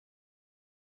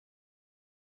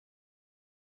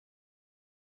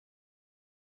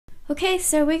Okay,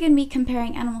 so we're going to be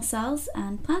comparing animal cells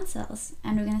and plant cells,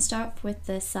 and we're going to start with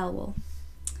the cell wall.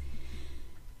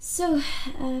 So,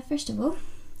 first of all,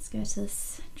 let's go to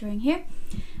this drawing here.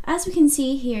 As we can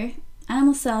see here,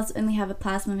 animal cells only have a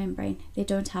plasma membrane. They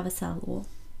don't have a cell wall.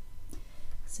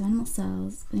 So animal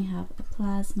cells only have a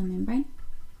plasma membrane.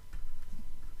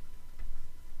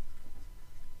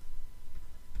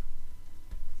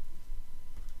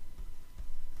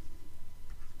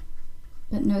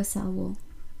 But no cell wall.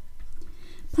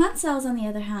 Plant cells, on the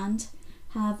other hand,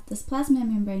 have this plasma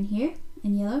membrane here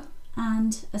in yellow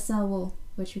and a cell wall,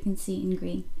 which we can see in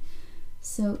green.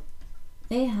 So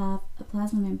they have a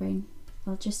plasma membrane,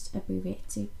 I'll just abbreviate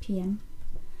to PM,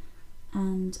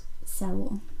 and cell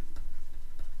wall.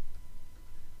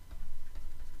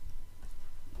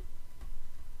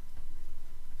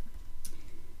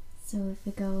 So if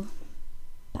we go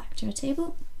back to our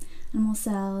table, animal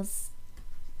cells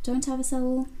don't have a cell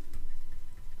wall,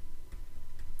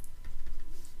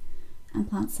 and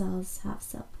plant cells have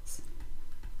cell walls.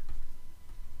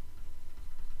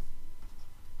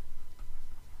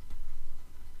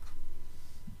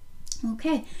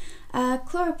 Okay,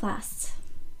 chloroplasts.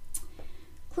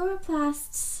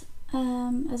 Chloroplasts,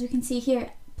 as we can see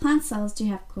here, plant cells do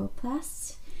have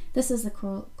chloroplasts. This is the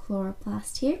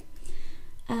chloroplast here.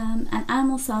 And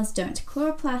animal cells don't.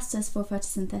 Chloroplast is for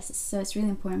photosynthesis, so it's really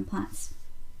important in plants.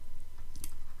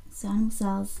 So animal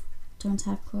cells don't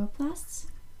have chloroplasts,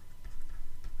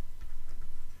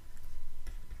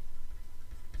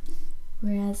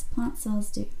 whereas plant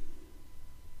cells do.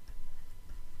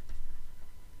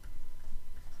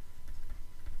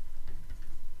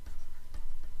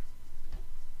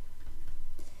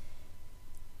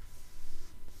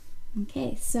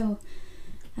 Okay, so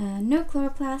no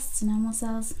chloroplasts in animal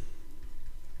cells,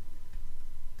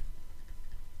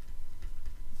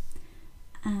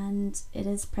 and it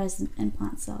is present in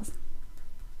plant cells.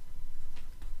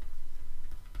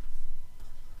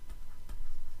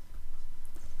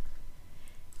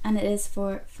 And it is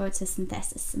for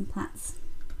photosynthesis in plants.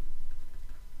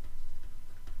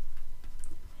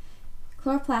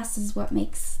 Chloroplast is what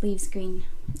makes leaves green,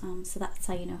 so that's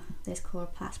how you know there's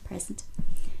chloroplast present.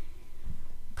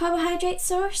 Carbohydrate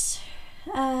source.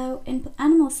 In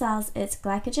animal cells it's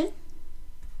glycogen,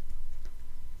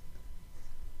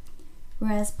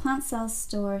 whereas plant cells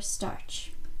store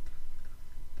starch.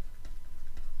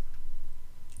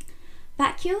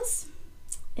 Vacuoles.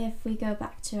 If we go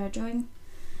back to our drawing,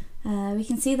 we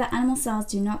can see that animal cells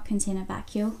do not contain a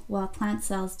vacuole, while plant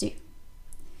cells do.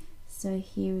 So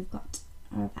here we've got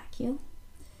our vacuole.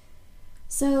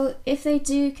 So if they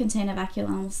do contain a vacuole,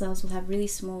 animal cells will have really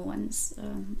small ones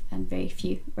and very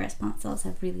few, whereas plant cells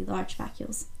have really large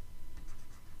vacuoles.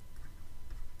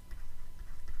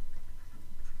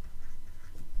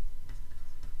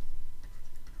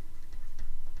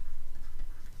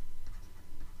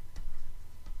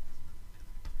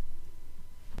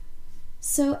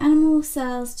 So animal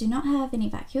cells do not have any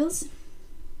vacuoles,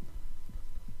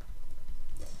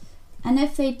 and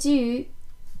if they do,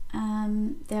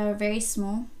 they are very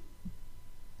small.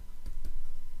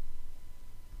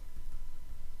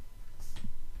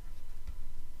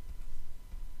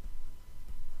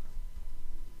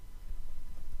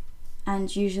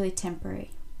 And usually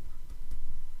temporary.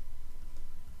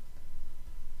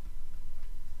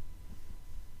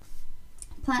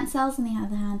 Plant cells, on the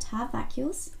other hand, have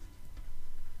vacuoles,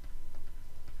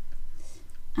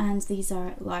 and these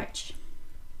are large.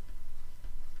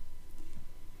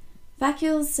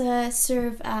 Vacuoles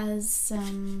serve as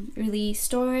really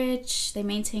storage. They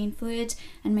maintain fluid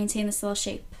and maintain the cell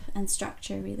shape and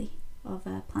structure really of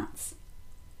plants.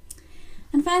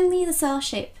 And finally, the cell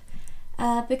shape.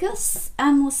 Because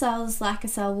animal cells lack a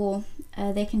cell wall,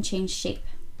 they can change shape.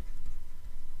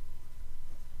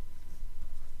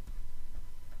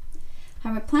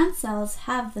 However, plant cells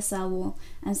have the cell wall,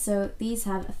 and so these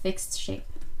have a fixed shape.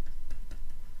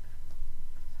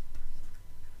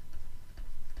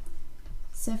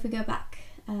 So if we go back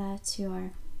to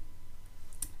our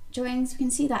drawings, we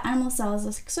can see that animal cells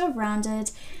are sort of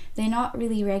rounded. They're not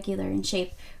really regular in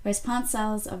shape, whereas plant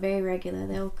cells are very regular.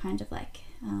 They're all kind of like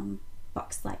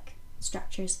box-like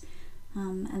structures,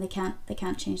 and they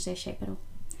can't change their shape at all.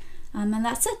 And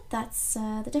that's it. That's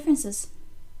the differences.